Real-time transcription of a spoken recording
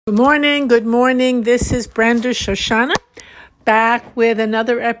Good morning. Good morning. This is Brenda Shoshana back with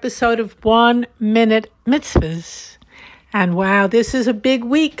another episode of 1 Minute Mitzvahs. And wow, this is a big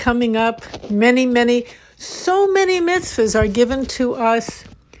week coming up. So many mitzvahs are given to us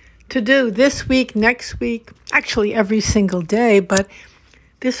to do this week, next week, actually every single day, but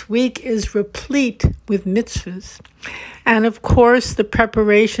this week is replete with mitzvahs. And of course, the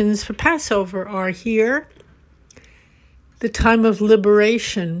preparations for Passover are here. The time of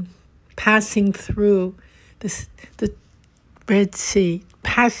liberation, passing through the Red Sea,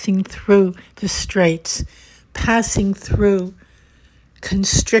 passing through the straits, passing through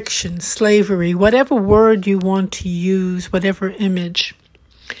constriction, slavery, whatever word you want to use, whatever image,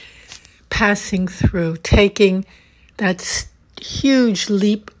 passing through, taking that huge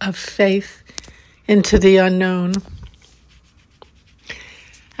leap of faith into the unknown.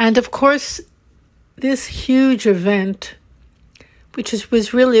 And of course, this huge event, which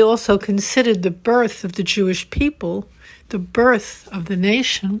was really also considered the birth of the Jewish people, the birth of the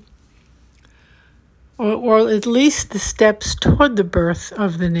nation, or at least the steps toward the birth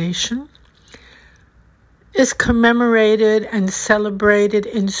of the nation, is commemorated and celebrated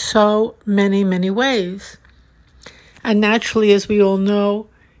in so many ways. And naturally, as we all know,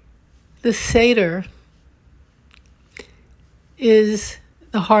 the Seder is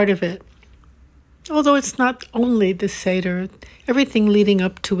the heart of it. Although it's not only the Seder, everything leading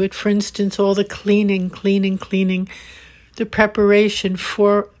up to it, for instance, all the cleaning, the preparation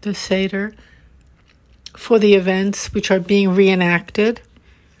for the Seder, for the events which are being reenacted,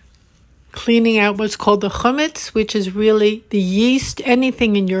 cleaning out what's called the chametz, which is really the yeast,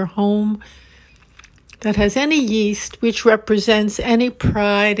 anything in your home that has any yeast, which represents any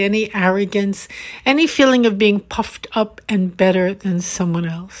pride, any arrogance, any feeling of being puffed up and better than someone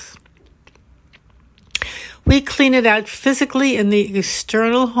else. We clean it out physically in the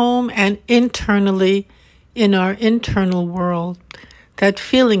external home and internally in our internal world. That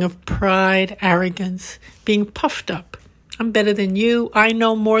feeling of pride, arrogance, being puffed up. I'm better than you. I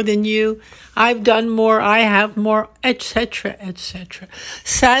know more than you. I've done more. I have more, etc., etc.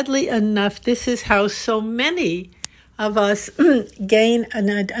 Sadly enough, this is how so many of us gain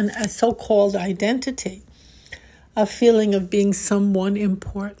a so-called identity, a feeling of being someone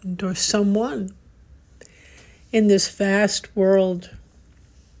important or someone in this vast world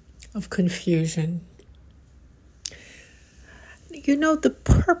of confusion. You know, the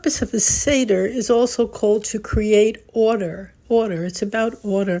purpose of a Seder is also called to create order. It's about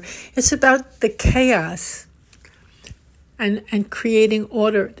order. It's about the chaos and creating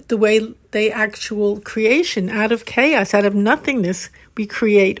order, the way the actual creation, out of chaos, out of nothingness, we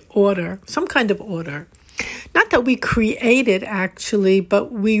create order, some kind of order. Not that we create it actually,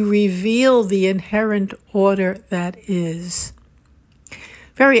 but we reveal the inherent order that is.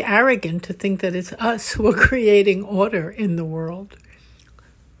 Very arrogant to think that it's us who are creating order in the world,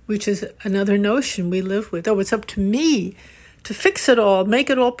 which is another notion we live with. Oh, it's up to me to fix it all, make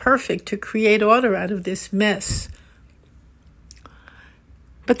it all perfect, to create order out of this mess.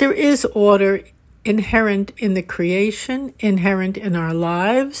 But there is order inherent in the creation, inherent in our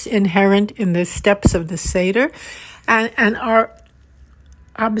lives, inherent in the steps of the Seder, and our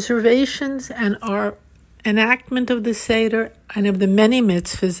observations and our enactment of the Seder and of the many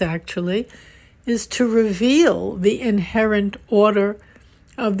mitzvahs actually is to reveal the inherent order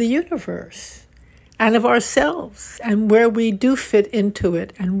of the universe and of ourselves and where we do fit into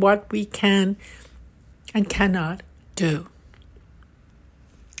it and what we can and cannot do.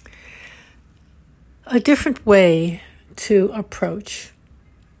 A different way to approach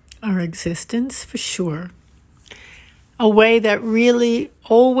our existence, for sure. A way that really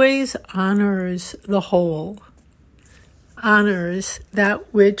always honors the whole, honors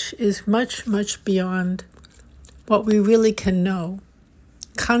that which is much beyond what we really can know,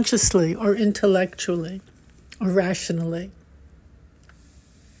 consciously or intellectually or rationally.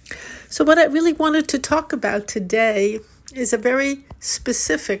 So what I really wanted to talk about today is a very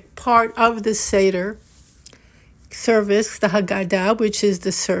specific part of the Seder service, the Haggadah, which is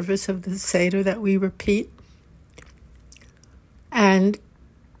the service of the Seder that we repeat. And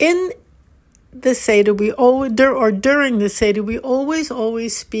in the Seder, during the Seder, we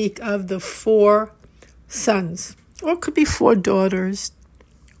always speak of the 4 sons, or it could be 4 daughters,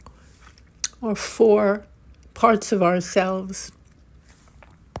 or 4 parts of ourselves.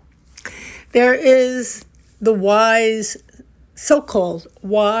 There is the wise, so-called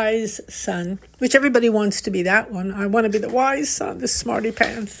wise son, which everybody wants to be that one. I want to be the wise son, the smarty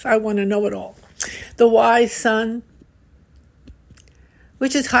pants. I want to know it all. The wise son,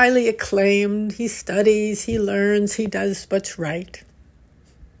 which is highly acclaimed. He studies, he learns, he does what's right.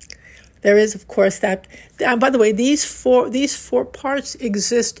 There is, of course, that. And by the way, these four parts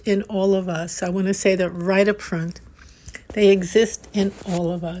exist in all of us. I want to say that right up front. They exist in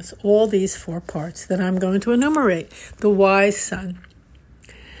all of us, all these four parts that I'm going to enumerate. The wise son.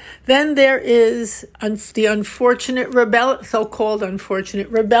 Then there is the so-called unfortunate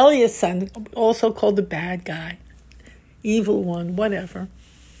rebellious son, also called the bad guy, evil one, whatever.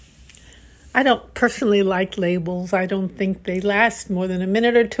 I don't personally like labels. I don't think they last more than a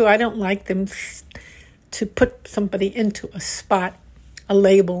minute or two. I don't like them to put somebody into a spot, a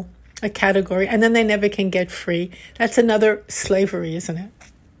label, a category, and then they never can get free. That's another slavery, isn't it?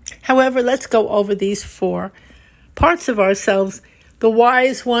 However, let's go over these four parts of ourselves. The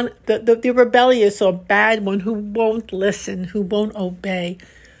wise one, the rebellious or bad one who won't listen, who won't obey,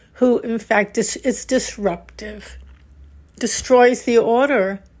 who in fact is disruptive, destroys the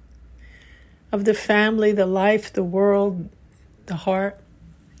order of the family, the life, the world, the heart,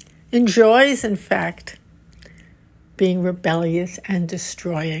 enjoys in fact being rebellious and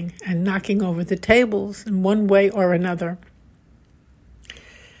destroying and knocking over the tables in one way or another.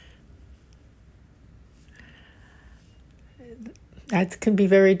 That can be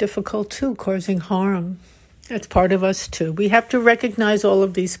very difficult too, causing harm. That's part of us too. We have to recognize all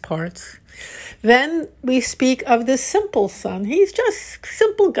of these parts. Then we speak of the simple son. He's just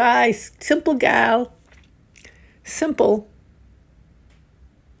simple guy, simple gal, simple,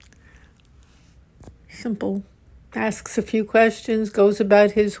 asks a few questions, goes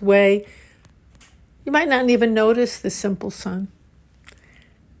about his way. You might not even notice the simple son.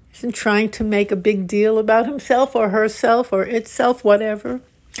 Isn't trying to make a big deal about himself or herself or itself, whatever.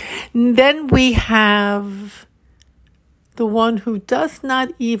 And then we have the one who does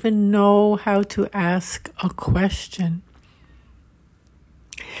not even know how to ask a question.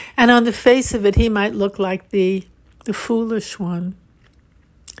 And on the face of it, he might look like the foolish one,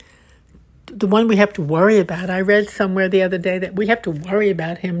 the one we have to worry about. I read somewhere the other day that we have to worry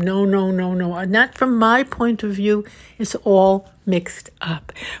about him. No. Not from my point of view. It's all mixed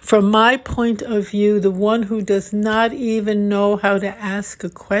up. From my point of view, the one who does not even know how to ask a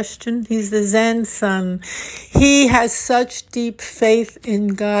question, he's the Zen son. He has such deep faith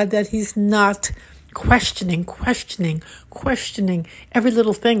in God that he's not questioning every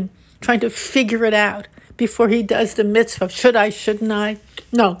little thing, trying to figure it out before he does the mitzvah. Should I, shouldn't I?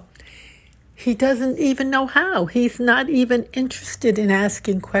 No. He doesn't even know how. He's not even interested in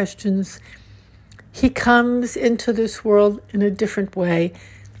asking questions. He comes into this world in a different way.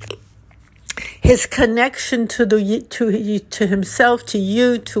 His connection to himself, to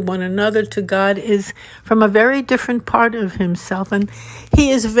you, to one another, to God is from a very different part of himself. And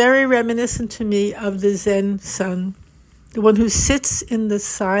he is very reminiscent to me of the Zen son, the one who sits in the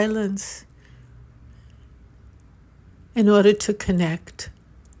silence in order to connect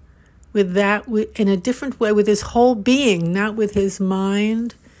with that in a different way, with his whole being, not with his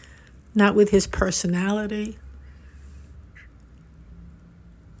mind, not with his personality.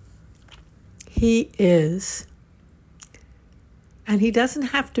 He is. And he doesn't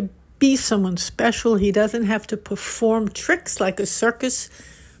have to be someone special. He doesn't have to perform tricks like a circus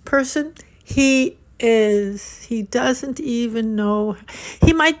person. He is. He doesn't even know.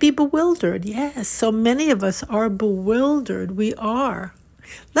 He might be bewildered. Yes, so many of us are bewildered. We are.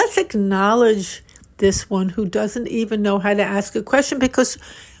 Let's acknowledge this one who doesn't even know how to ask a question, because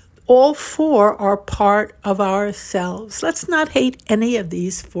all four are part of ourselves. Let's not hate any of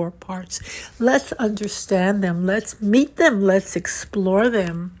these four parts. Let's understand them. Let's meet them. Let's explore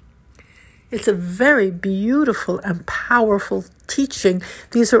them. It's a very beautiful and powerful teaching.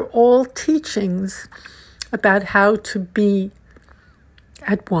 These are all teachings about how to be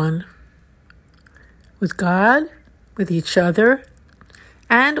at one with God, with each other,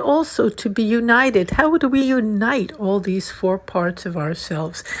 and also to be united. How do we unite all these four parts of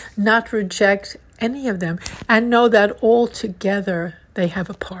ourselves? Not reject any of them, and know that all together they have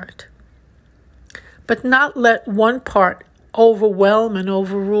a part. But not let one part overwhelm and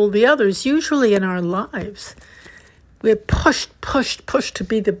overrule the others. Usually in our lives, we're pushed to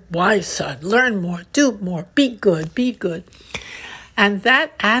be the wise son. Learn more, do more, be good. And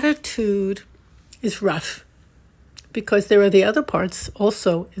that attitude is rough, because there are the other parts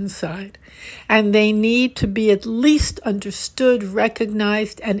also inside. And they need to be at least understood,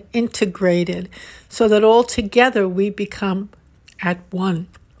 recognized, and integrated so that all together we become at one.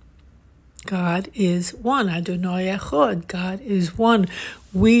 God is one. Adonai Echad. God is one.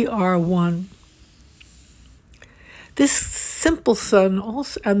 We are one. This simple son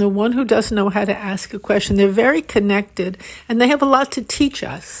also, and the one who doesn't know how to ask a question, they're very connected, and they have a lot to teach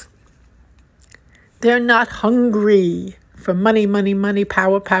us. They're not hungry for money, money, money,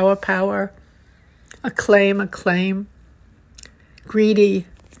 power, power, power, acclaim, acclaim, greedy.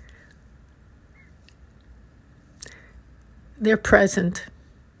 They're present.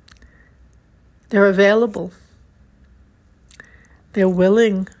 They're available. They're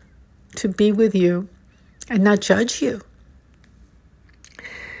willing to be with you and not judge you.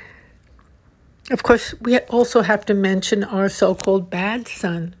 Of course, we also have to mention our so-called bad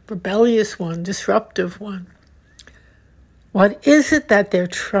son, rebellious one, disruptive one. What is it that they're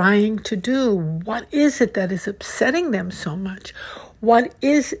trying to do? What is it that is upsetting them so much? What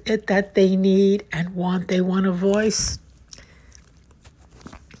is it that they need and want? They want a voice.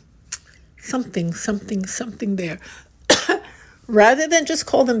 Something there. Rather than just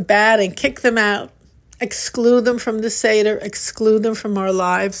call them bad and kick them out, exclude them from the Seder, exclude them from our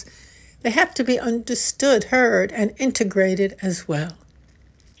lives, they have to be understood, heard, and integrated as well.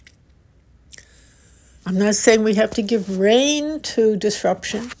 I'm not saying we have to give rein to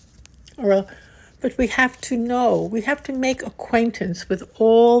disruption, but we have to know, we have to make acquaintance with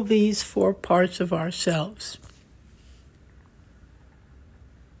all these four parts of ourselves.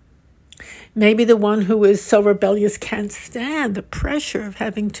 Maybe the one who is so rebellious can't stand the pressure of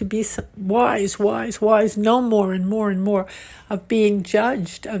having to be wise, no more and more and more, of being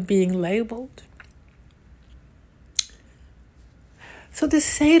judged, of being labeled. So the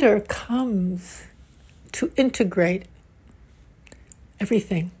Seder comes to integrate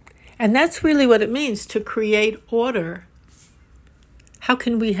everything. And that's really what it means, to create order. How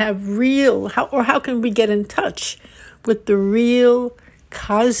can we have how can we get in touch with the real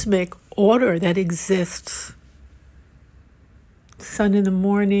cosmic order that exists? Sun in the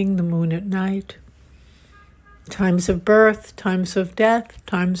morning, the moon at night, times of birth, times of death,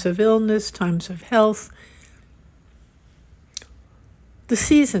 times of illness, times of health, the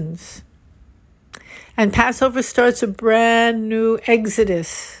seasons. And Passover starts a brand new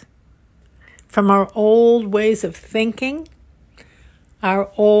exodus from our old ways of thinking,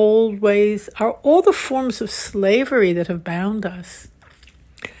 all the forms of slavery that have bound us.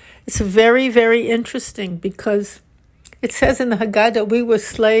 It's very, very interesting because it says in the Haggadah we were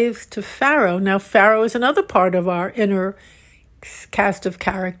slaves to Pharaoh. Now, Pharaoh is another part of our inner cast of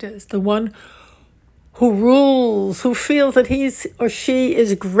characters, the one who rules, who feels that he or she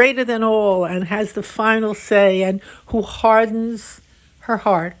is greater than all and has the final say, and who hardens her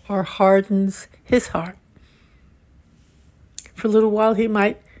heart or hardens his heart. For a little while, he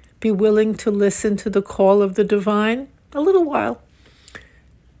might be willing to listen to the call of the divine, a little while.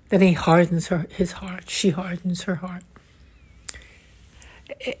 Then he hardens his heart. She hardens her heart.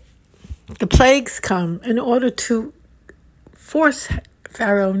 The plagues come in order to force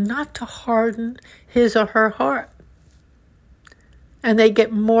Pharaoh not to harden his or her heart. And they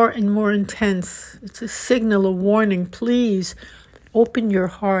get more and more intense. It's a signal, a warning. Please open your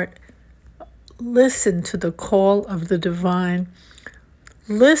heart. Listen to the call of the divine.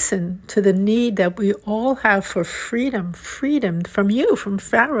 Listen to the need that we all have for freedom from you, from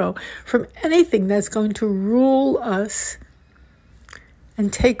Pharaoh, from anything that's going to rule us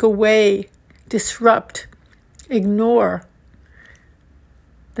and take away, disrupt, ignore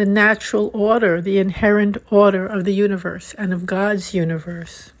the natural order, the inherent order of the universe and of God's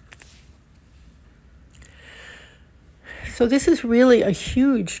universe. So this is really a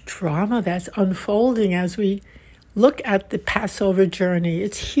huge drama that's unfolding as we look at the Passover journey.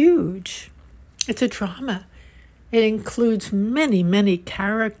 It's huge. It's a drama. It includes many, many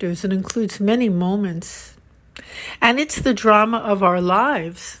characters. It includes many moments. And it's the drama of our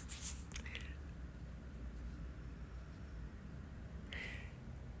lives.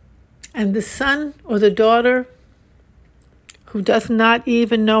 And the son or the daughter who does not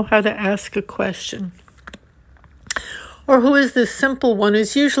even know how to ask a question, or who is the simple one,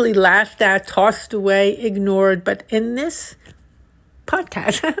 is usually laughed at, tossed away, ignored. But in this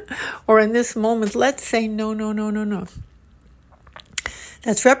podcast, or in this moment, let's say no.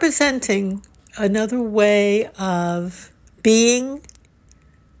 That's representing another way of being,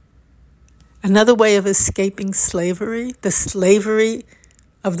 another way of escaping slavery, the slavery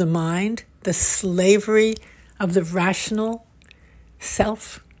of the mind, the slavery of the rational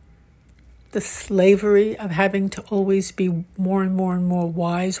self, the slavery of having to always be more and more and more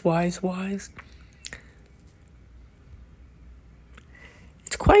wise.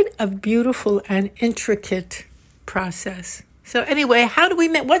 It's quite a beautiful and intricate process. So anyway,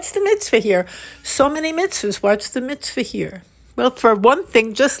 what's the mitzvah here? So many mitzvahs. What's the mitzvah here? Well, for one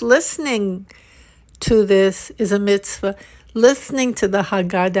thing, just listening to this is a mitzvah. Listening to the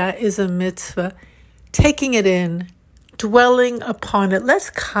Haggadah is a mitzvah. Taking it in, dwelling upon it.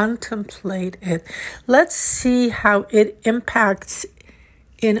 Let's contemplate it. Let's see how it impacts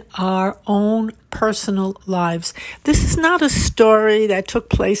in our own personal lives. This is not a story that took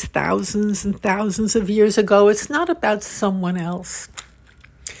place thousands and thousands of years ago. It's not about someone else.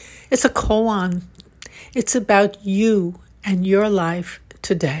 It's a koan. It's about you and your life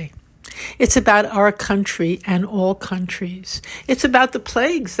today. It's about our country and all countries. It's about the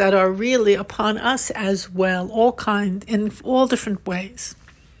plagues that are really upon us as well, in all different ways.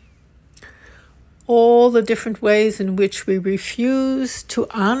 All the different ways in which we refuse to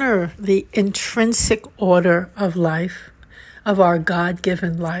honor the intrinsic order of life, of our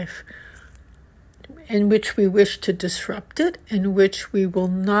God-given life, in which we wish to disrupt it, in which we will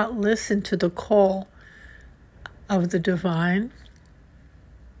not listen to the call of the divine.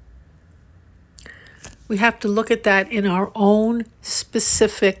 We have to look at that in our own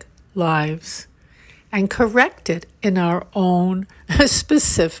specific lives and correct it in our own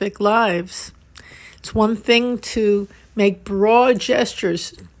specific lives. It's one thing to make broad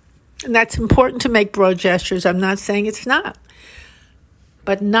gestures, and that's important to make broad gestures. I'm not saying it's not.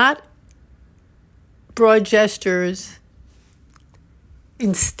 But not broad gestures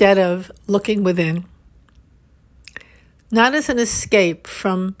instead of looking within. Not as an escape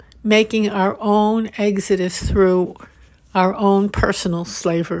from making our own exodus through our own personal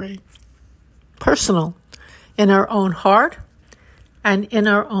slavery. Personal, in our own heart and in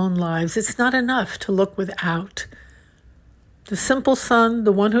our own lives. It's not enough to look without. The simple son,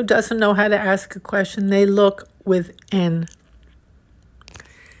 the one who doesn't know how to ask a question, they look within.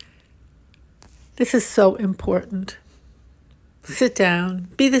 This is so important. Sit down.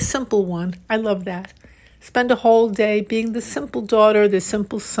 Be the simple one. I love that. Spend a whole day being the simple daughter, the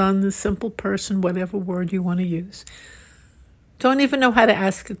simple son, the simple person, whatever word you want to use. Don't even know how to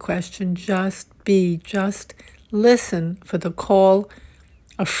ask a question. Just listen for the call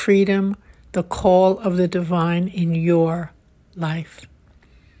of freedom, the call of the divine in your life.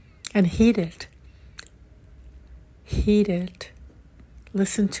 And heed it. Heed it.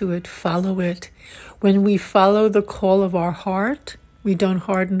 Listen to it. Follow it. When we follow the call of our heart, we don't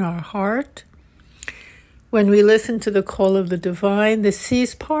harden our heart. When we listen to the call of the divine, the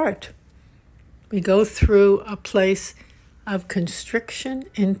seas part. We go through a place of constriction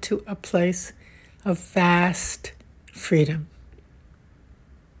into a place of vast freedom.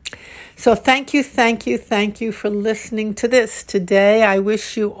 So thank you for listening to this today. I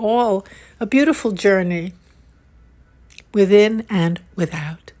wish you all a beautiful journey within and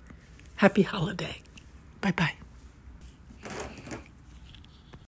without. Happy holiday. Bye-bye.